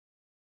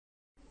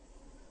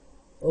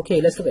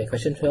Okay, let's look at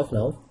question 12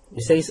 now.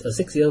 It says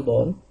a 6-year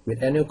bond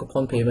with annual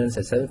coupon payments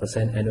at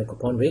 7% annual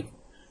coupon rate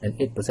and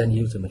 8%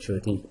 yield to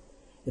maturity.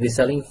 It is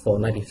selling for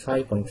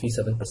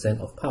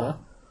 95.37% of par.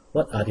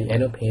 What are the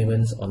annual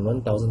payments on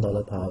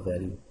 $1,000 par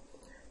value?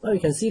 Now you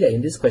can see that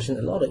in this question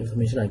a lot of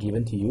information are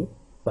given to you,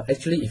 but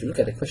actually if you look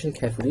at the question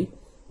carefully,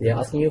 they are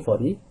asking you for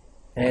the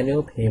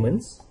annual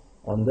payments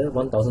on the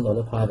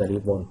 $1,000 par value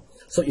bond.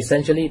 So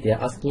essentially they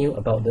are asking you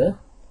about the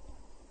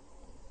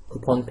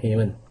coupon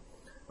payment.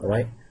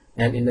 Alright,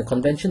 and in the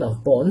convention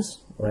of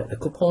bonds, right, a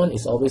coupon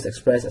is always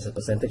expressed as a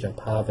percentage of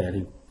par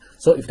value.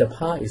 So if the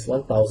par is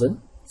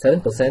 1,000,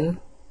 7%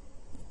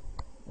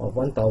 of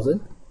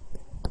 1,000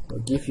 will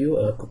give you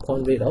a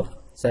coupon rate of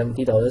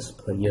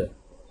 $70 per year.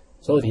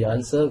 So the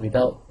answer,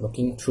 without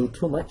looking through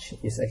too much,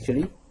 is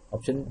actually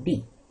option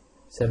B,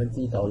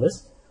 $70.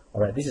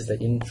 Alright, this is the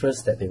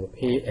interest that they will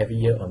pay every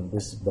year on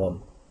this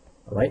bond.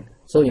 Alright,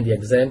 so in the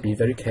exam, be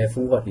very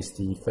careful what is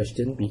the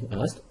question being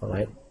asked.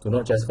 Alright, do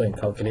not just go and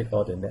calculate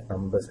all the net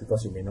numbers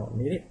because you may not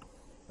need it.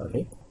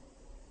 Okay,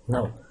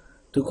 now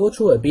to go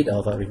through a bit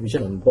of a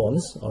revision on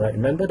bonds. Alright,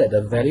 remember that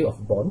the value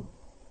of bond,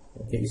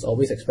 okay, is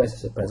always expressed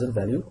as a present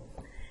value,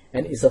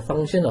 and it's a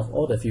function of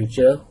all the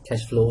future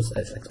cash flows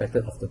as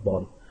expected of the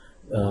bond.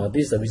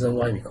 This is the reason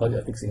why we call it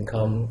a fixed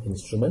income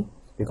instrument,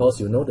 because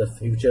you know the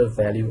future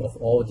value of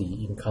all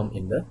the income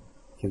in the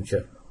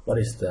future. What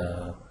is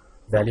the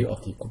value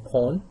of the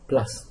coupon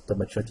plus the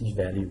maturity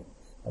value?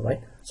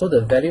 Alright, so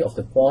the value of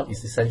the bond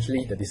is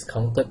essentially the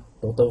discounted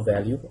total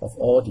value of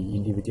all the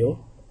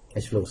individual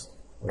cash flows.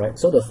 Alright,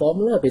 so the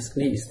formula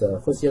basically is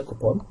the first year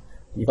coupon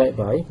divided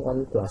by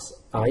 1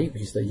 plus I,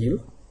 which is the yield,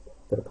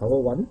 to the power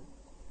 1,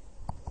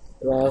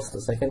 plus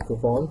the second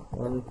coupon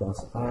 1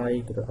 plus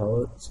I to the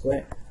power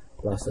squared,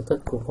 plus the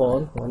third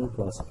coupon 1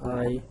 plus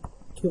I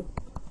cubed,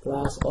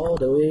 plus all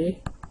the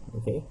way,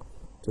 okay,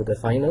 to the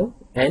final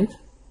end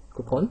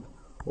coupon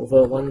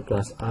over 1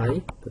 plus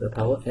I to the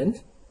power n.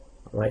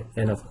 Right,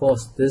 and of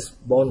course this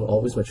bond will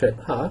always mature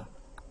at par,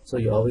 so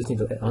you always need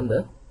to add on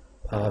the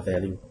par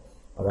value.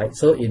 Alright,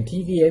 so in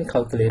PVN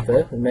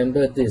calculator,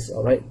 remember this.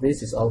 Alright,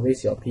 this is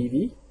always your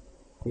PV.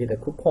 Okay, the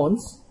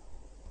coupons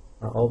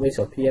are always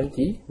your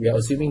PMT. We are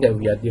assuming that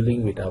we are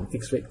dealing with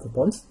fixed rate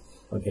coupons.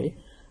 Okay,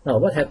 now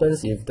what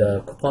happens if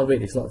the coupon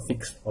rate is not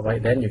fixed?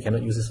 Alright, then you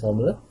cannot use this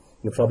formula.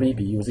 You'll probably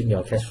be using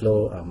your cash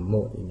flow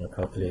mode in your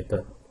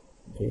calculator.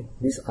 Okay,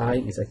 this I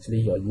is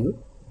actually your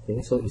yield.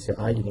 Okay, so it's your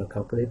I in your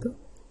calculator,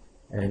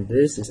 and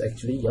this is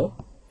actually your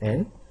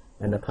N,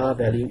 and the par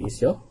value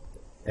is your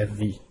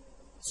FV.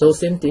 So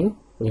same thing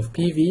with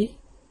PV,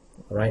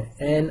 alright,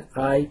 N,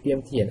 I,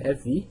 PMT, and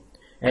FV.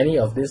 Any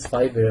of these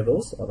 5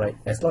 variables, alright,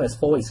 as long as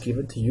 4 is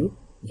given to you,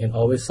 you can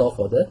always solve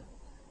for the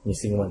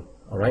missing one.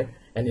 Alright,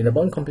 and in the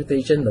bond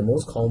computation, the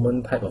most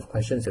common type of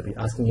questions they'll be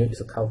asking you is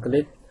to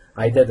calculate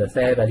either the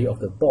fair value of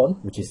the bond,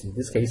 which is in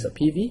this case a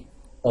PV,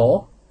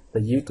 or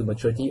the yield to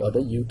maturity or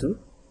the yield to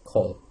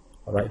call.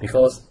 Alright,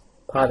 because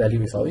par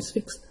value is always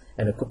fixed,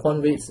 and the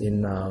coupon rates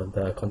in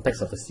the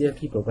context of the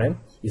CFP program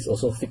is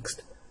also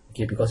fixed.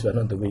 Okay, because we are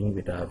not doing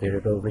with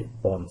variable rate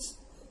bonds.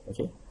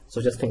 Okay,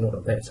 so just take note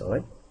of that.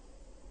 Alright.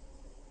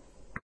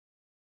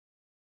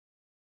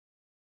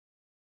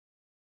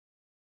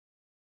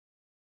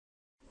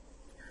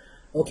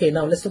 Okay,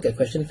 now let's look at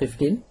question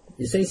 15.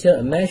 It says here,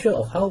 a measure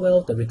of how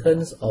well the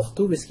returns of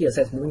two risky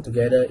assets moving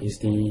together is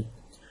the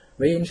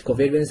range,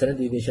 covariance, standard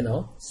deviation,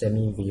 or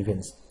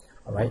semi-variance.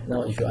 Alright,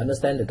 now if you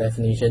understand the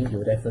definition,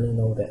 you definitely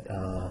know that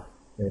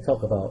when we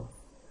talk about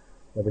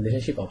the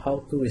relationship of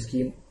how two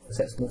risky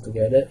assets move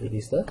together, it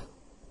is the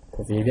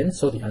covariance.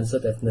 So the answer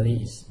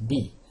definitely is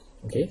B.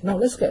 Okay, now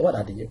let's look at what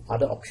are the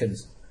other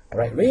options.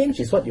 Alright, range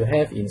is what you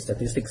have in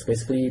statistics,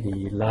 basically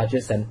the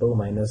largest sample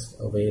minus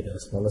away the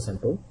smaller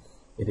sample.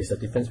 It is the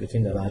difference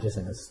between the largest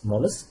and the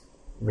smallest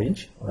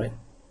range. Alright,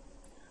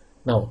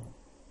 now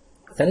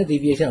standard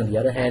deviation on the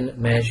other hand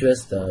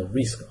measures the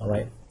risk,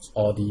 alright,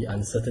 or the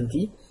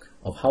uncertainty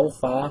of how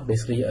far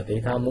basically a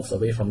data moves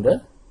away from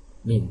the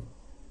mean.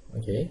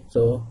 Okay,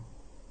 so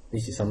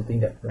this is something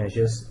that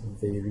measures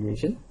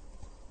variation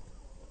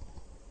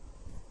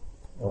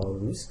or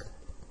risk.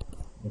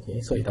 Okay,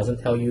 so it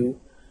doesn't tell you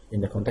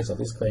in the context of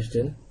this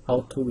question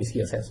how two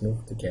risky assets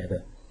move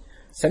together.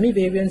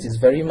 Semi-variance is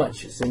very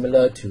much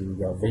similar to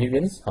your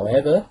variance.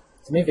 However,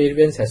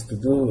 semi-variance has to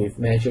do with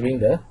measuring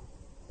the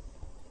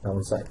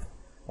downside.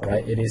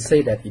 Alright, it is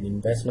said that in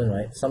investment,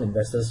 right, some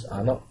investors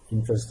are not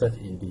interested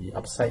in the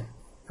upside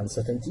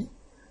uncertainty,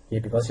 okay,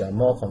 because you are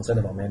more concerned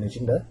about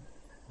managing the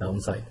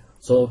downside.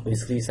 So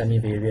basically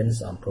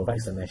semi-variance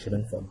provides a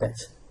measurement for that.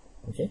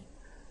 Okay,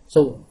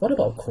 so what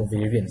about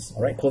covariance?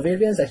 Alright,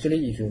 covariance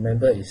actually, if you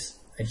remember, is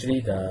actually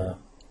the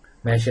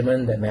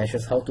measurement that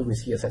measures how two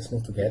risky assets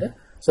move together.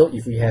 So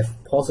if we have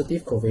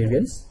positive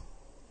covariance,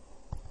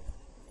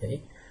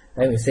 okay,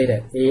 then we say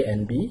that A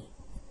and B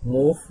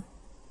move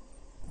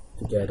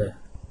together.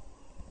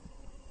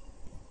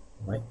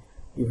 Right?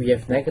 If we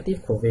have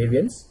negative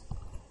covariance,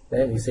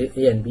 then we say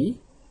A and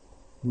B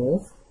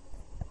move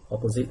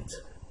opposite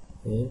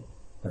in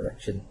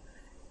direction.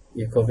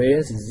 If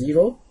covariance is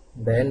 0,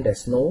 then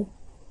there's no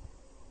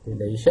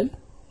relation,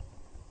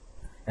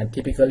 and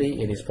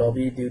typically it is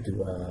probably due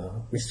to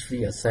a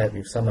risk-free asset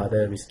with some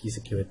other risky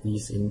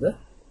securities in the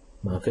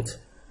market.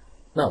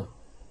 Now,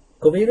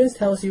 covariance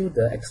tells you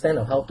the extent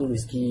of how two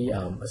risky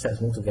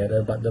assets move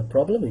together, but the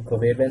problem with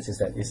covariance is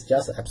that it's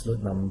just an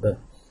absolute number.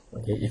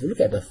 Okay, if you look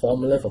at the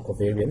formula for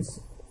covariance,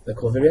 the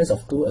covariance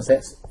of two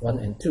assets 1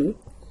 and 2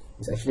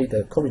 is actually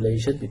the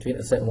correlation between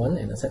asset 1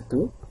 and asset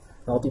 2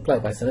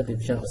 multiplied by standard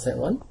deviation of asset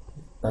 1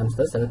 times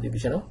the standard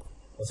deviation of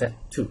asset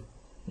 2.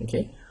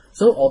 Okay,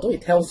 so although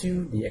it tells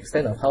you the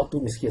extent of how two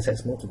risky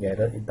assets move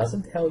together, it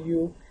doesn't tell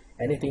you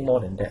anything more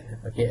than that.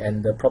 Okay,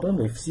 and the problem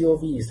with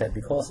COV is that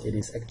because it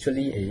is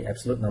actually an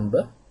absolute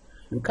number,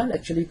 you can't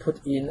actually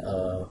put in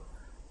a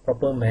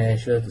proper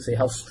measure to say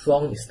how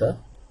strong is the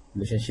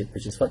relationship,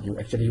 which is what you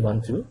actually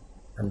want to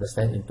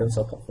understand in terms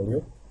of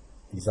portfolio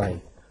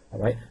design.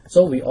 Alright,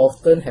 so we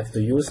often have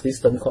to use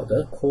this term called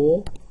the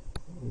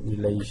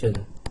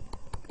correlation,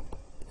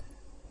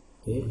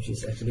 okay, which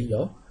is actually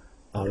your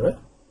R,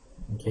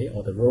 okay,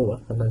 or the rho,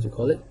 sometimes you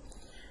call it.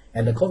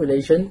 And the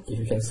correlation, if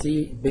you can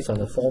see based on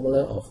the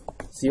formula of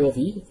COV,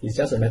 is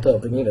just a matter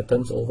of bringing the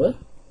terms over.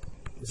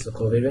 It's the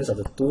covariance of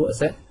the two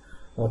assets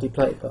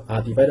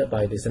divided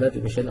by the standard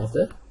deviation of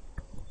the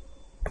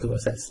two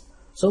assets.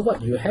 So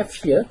what you have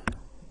here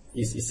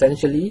is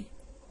essentially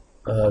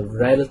a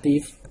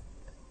relative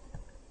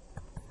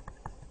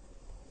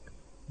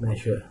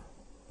measure.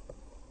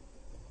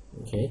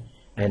 Okay,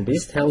 and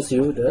this tells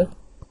you the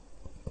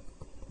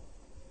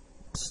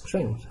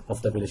strength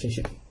of the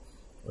relationship.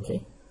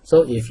 Okay,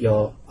 so if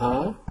your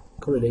R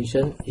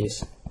correlation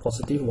is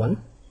positive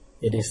 1,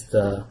 it is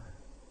the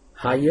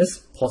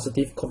highest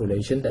positive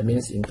correlation. That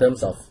means in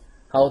terms of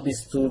how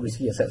these two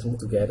risky assets move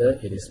together,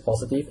 it is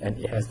positive and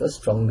it has the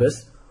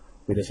strongest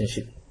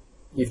relationship.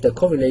 If the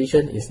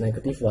correlation is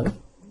negative 1,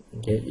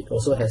 okay, it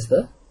also has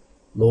the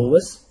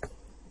lowest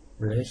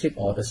relationship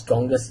or the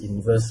strongest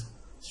inverse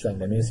strength.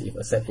 That means if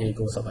asset A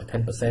goes up by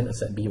 10%,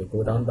 asset B will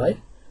go down by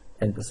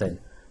 10%.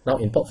 Now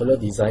in portfolio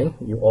design,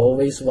 you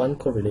always want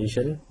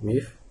correlation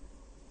with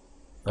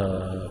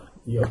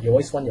you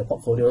always want your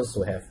portfolios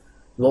to have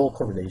low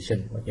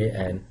correlation, okay,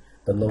 and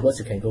the lowest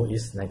you can go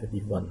is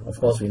negative 1. Of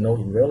course, we know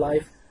in real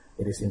life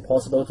it is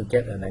impossible to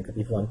get a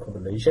negative 1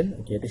 correlation.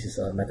 Okay, this is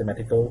a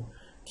mathematical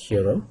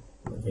theorem.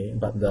 Okay,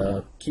 but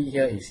the key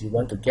here is you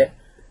want to get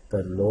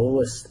the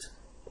lowest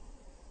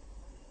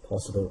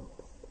possible.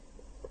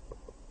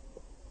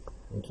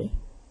 Okay,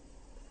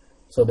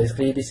 so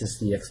basically this is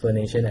the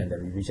explanation and the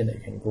revision that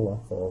you can go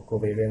on for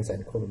covariance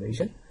and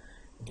correlation.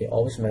 Okay,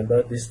 always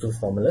remember these two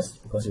formulas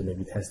because you may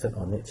be tested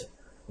on it.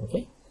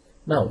 Okay,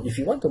 now if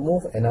you want to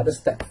move another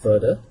step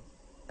further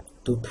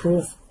to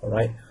prove,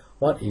 alright,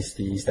 what is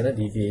the standard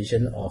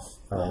deviation of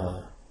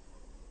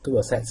two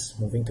assets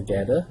moving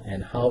together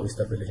and how is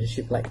the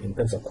relationship like in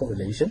terms of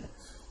correlation,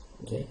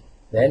 okay,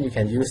 then you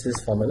can use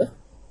this formula.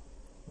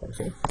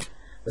 Okay,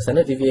 the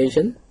standard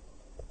deviation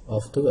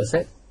of two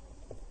assets,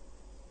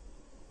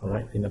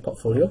 alright, in a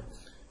portfolio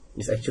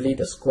is actually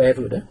the square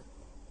root.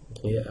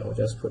 Okay, I will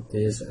just put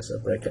this as a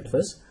bracket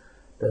first.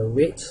 The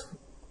weight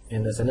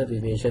and the standard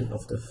deviation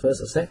of the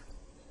first asset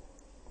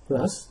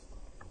plus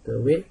the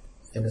weight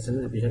and the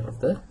standard deviation of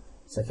the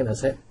second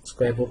asset,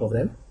 square both of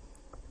them,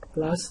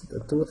 plus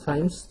the 2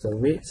 times the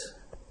weight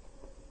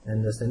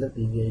and the standard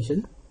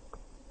deviation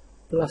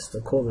plus the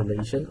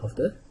correlation of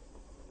the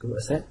two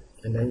assets,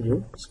 and then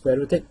you square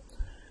root it.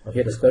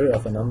 Okay, the square root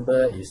of a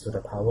number is to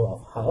the power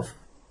of half.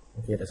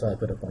 Okay, that's why I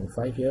put a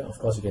 0.5 here. Of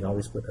course, you can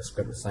always put a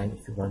square root sign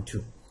if you want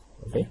to.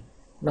 Okay,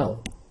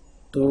 now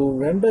to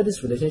remember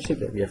this relationship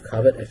that we have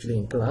covered actually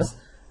in class,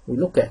 we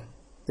look at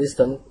this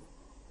term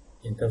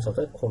in terms of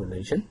the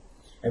correlation,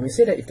 and we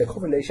say that if the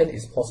correlation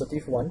is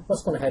positive 1,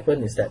 what's going to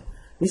happen is that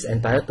this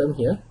entire term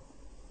here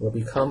will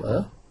become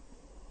a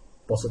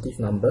positive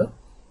number,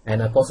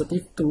 and a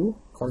positive 2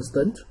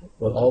 constant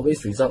will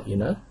always result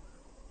in a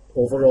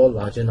overall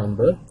larger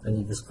number,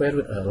 and if you square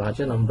root a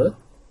larger number,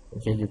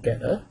 okay, you get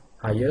a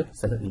higher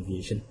standard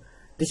deviation.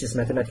 This is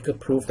mathematical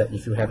proof that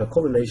if you have a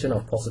correlation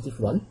of positive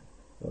 1,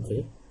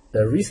 okay,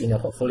 the risk in your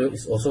portfolio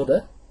is also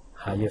the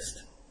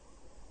highest.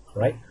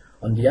 Alright.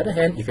 On the other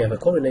hand, if you have a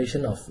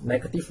correlation of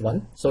negative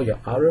 1, so your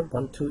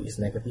R12 is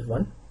negative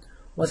 1,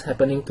 what's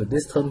happening to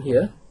this term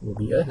here will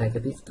be a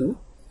negative 2.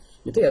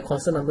 You take a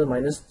constant number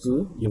minus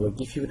 2, it will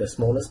give you the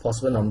smallest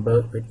possible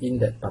number within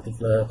that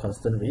particular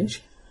constant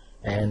range,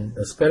 and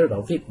the square root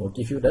of it will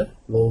give you the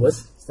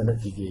lowest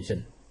standard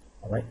deviation.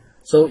 Alright.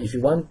 So if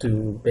you want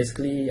to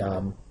basically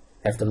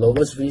have the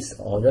lowest risk,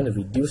 or you want to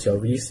reduce your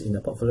risk in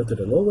a portfolio to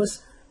the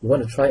lowest, you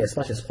want to try as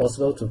much as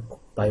possible to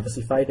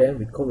diversify them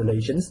with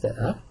correlations that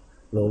are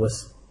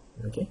lowest.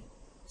 Okay,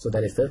 so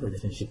that is the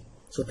relationship.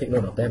 So take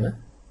note of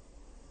them.